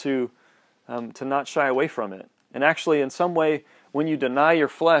tell them to not shy away from it. And actually, in some way, when you deny your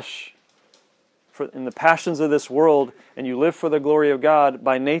flesh in the passions of this world and you live for the glory of God,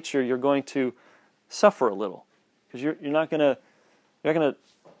 by nature you're going to suffer a little, because you're not going to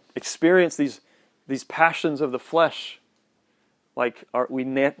experience these passions of the flesh like we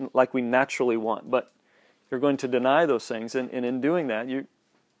naturally want. But you're going to deny those things, and in doing that, you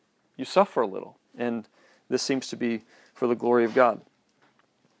suffer a little. And this seems to be for the glory of God.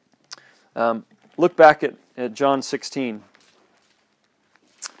 Look back at John 16.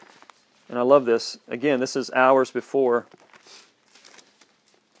 And I love this. Again, this is hours before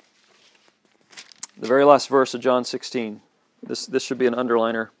the very last verse of John 16. This should be an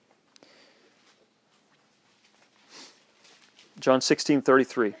underliner. John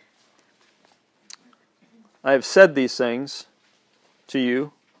 16:33. "I have said these things to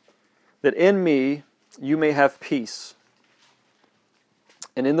you, that in me you may have peace.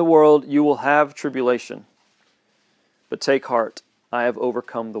 And in the world you will have tribulation. But take heart, I have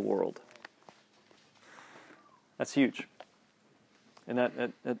overcome the world." That's huge. And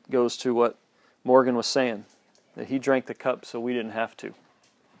that goes to what Morgan was saying, that he drank the cup so we didn't have to.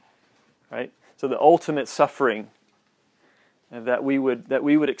 Right? So the ultimate suffering that we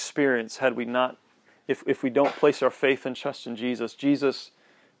would experience had we not, if we don't place our faith and trust in Jesus. Jesus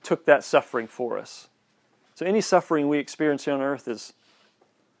took that suffering for us. So any suffering we experience here on earth is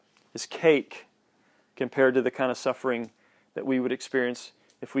cake compared to the kind of suffering that we would experience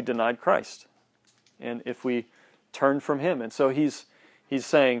if we denied Christ and if we turned from Him. And so He's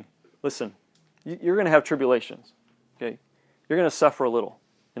saying, listen, you're going to have tribulations. Okay, you're going to suffer a little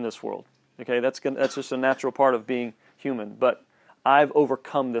in this world. Okay, that's just a natural part of being human. But I've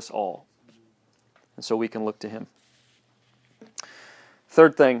overcome this all, and so we can look to Him.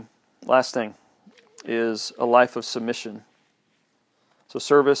 Third thing, last thing, is a life of submission. So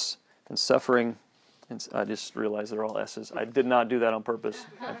service and suffering, and I just realized they're all S's. I did not do that on purpose.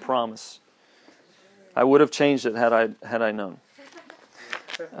 I promise. I would have changed it had I known.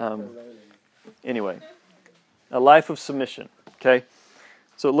 Anyway, a life of submission. Okay,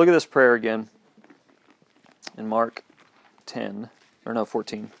 so look at this prayer again in Mark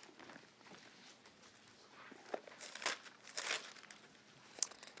 14.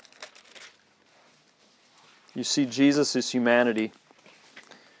 You see Jesus' humanity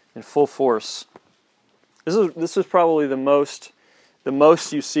in full force. This is probably the most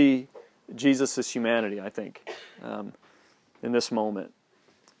you see Jesus' humanity, I think, in this moment.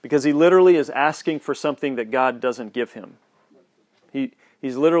 Because He literally is asking for something that God doesn't give Him.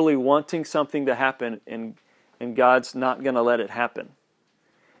 He's literally wanting something to happen, and God's not going to let it happen.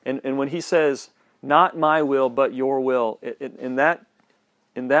 And when He says, not my will, but your will, in that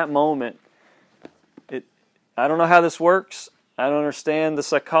moment, I don't know how this works. I don't understand the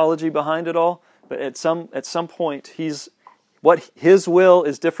psychology behind it all. But at some point, His will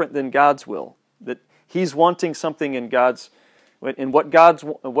is different than God's will. That He's wanting something in God's, and what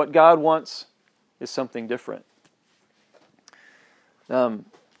God wants is something different.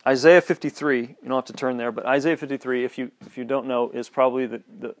 Isaiah 53. You don't have to turn there, but Isaiah 53, if you don't know, is probably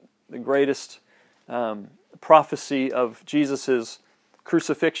the greatest prophecy of Jesus'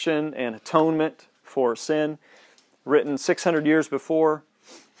 crucifixion and atonement for sin, written 600 years before.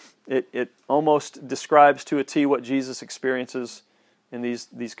 It almost describes to a T what Jesus experiences in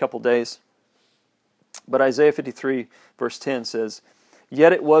these couple days. But Isaiah 53 verse 10 says,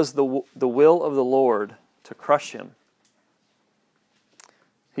 "Yet it was the will of the Lord to crush Him.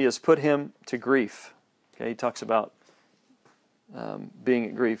 He has put Him to grief." Okay, he talks about being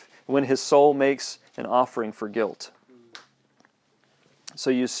at grief when His soul makes an offering for guilt. So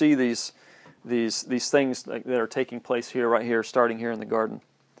you see these things that are taking place here, right here, starting here in the garden.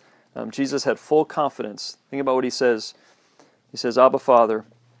 Jesus had full confidence. Think about what He says. He says, "Abba, Father,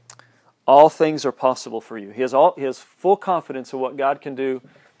 all things are possible for you." He has full confidence in what God can do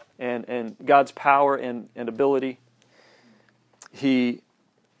and God's power and ability. Yet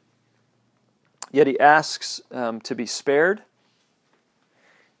He asks to be spared,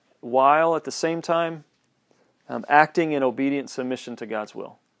 while at the same time acting in obedient submission to God's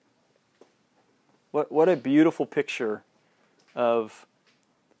will. What a beautiful picture of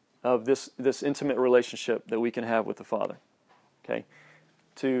this intimate relationship that we can have with the Father. Okay,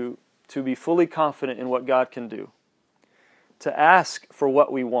 to be fully confident in what God can do, to ask for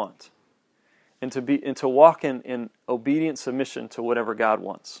what we want, and to walk in obedient submission to whatever God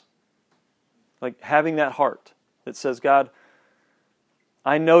wants. Like having that heart that says, God,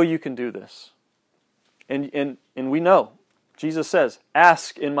 I know you can do this. And we know. Jesus says,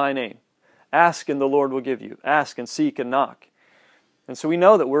 ask in my name. Ask and the Lord will give you. Ask and seek and knock. And so we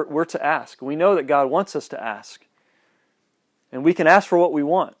know that we're to ask. We know that God wants us to ask. And we can ask for what we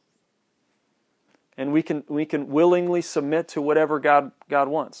want. And we can willingly submit to whatever God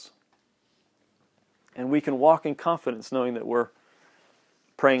wants. And we can walk in confidence knowing that we're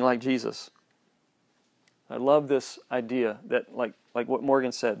praying like Jesus. I love this idea that, like what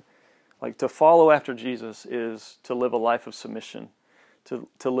Morgan said, like to follow after Jesus is to live a life of submission,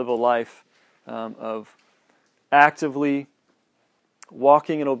 to live a life of actively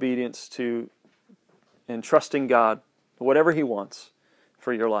walking in obedience to and trusting God, whatever He wants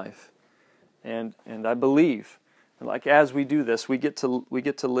for your life. And I believe, like as we do this, we get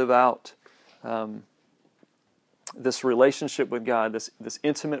to live out this relationship with God, this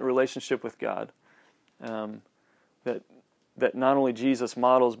intimate relationship with God, that not only Jesus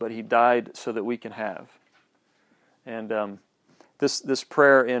models, but He died so that we can have. And this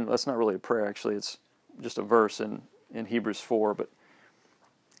prayer that's not really a prayer actually, it's just a verse in Hebrews 4, but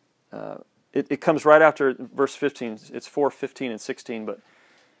it comes right after verse 15. It's 4, 15, and 16, but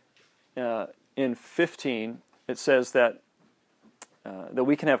in 15 it says that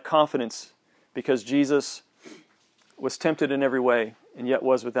we can have confidence because Jesus was tempted in every way and yet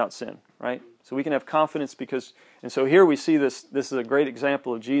was without sin, right? So we can have confidence and so here we see this is a great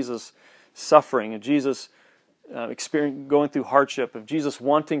example of Jesus suffering and Jesus going through hardship, of Jesus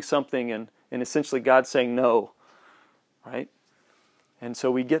wanting something and essentially God saying no, right? And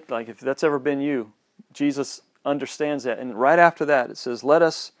so we get, like, if that's ever been you, Jesus understands that. And right after that, it says, let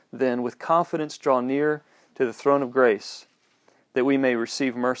us then with confidence draw near to the throne of grace, that we may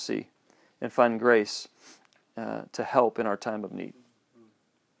receive mercy and find grace to help in our time of need.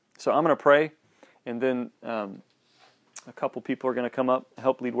 So I'm going to pray, and then a couple people are going to come up and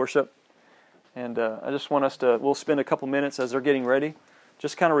help lead worship. And I just want us we'll spend a couple minutes as they're getting ready,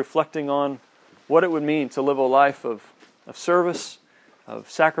 just kind of reflecting on what it would mean to live a life of service, of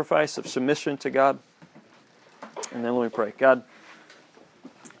sacrifice, of submission to God. And then let me pray. God,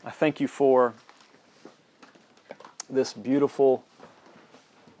 I thank you for this beautiful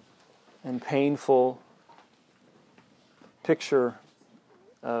and painful picture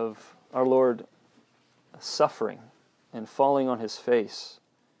of our Lord suffering and falling on his face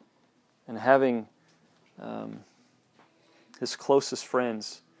and having his closest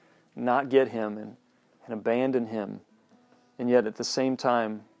friends not get him and abandon him. And yet at the same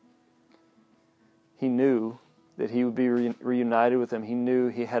time, he knew that he would be reunited with them. He knew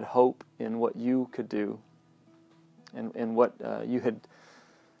he had hope in what you could do and what you had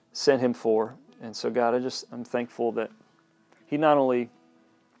sent him for. And so God, I'm thankful that he not only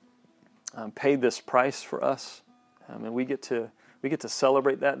paid this price for us, and we get to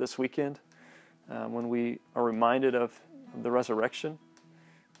celebrate that this weekend when we are reminded of the resurrection.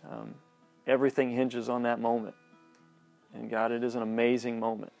 Everything hinges on that moment. And God, it is an amazing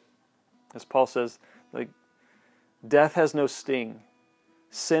moment. As Paul says, like, death has no sting.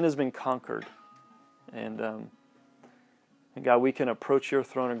 Sin has been conquered. And God, we can approach your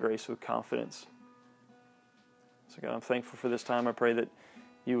throne of grace with confidence. So God, I'm thankful for this time. I pray that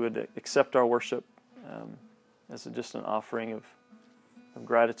you would accept our worship as just an offering of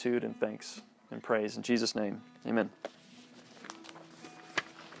gratitude and thanks and praise. In Jesus' name, amen.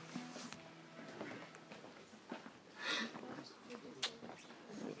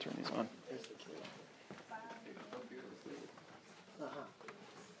 Turn these on.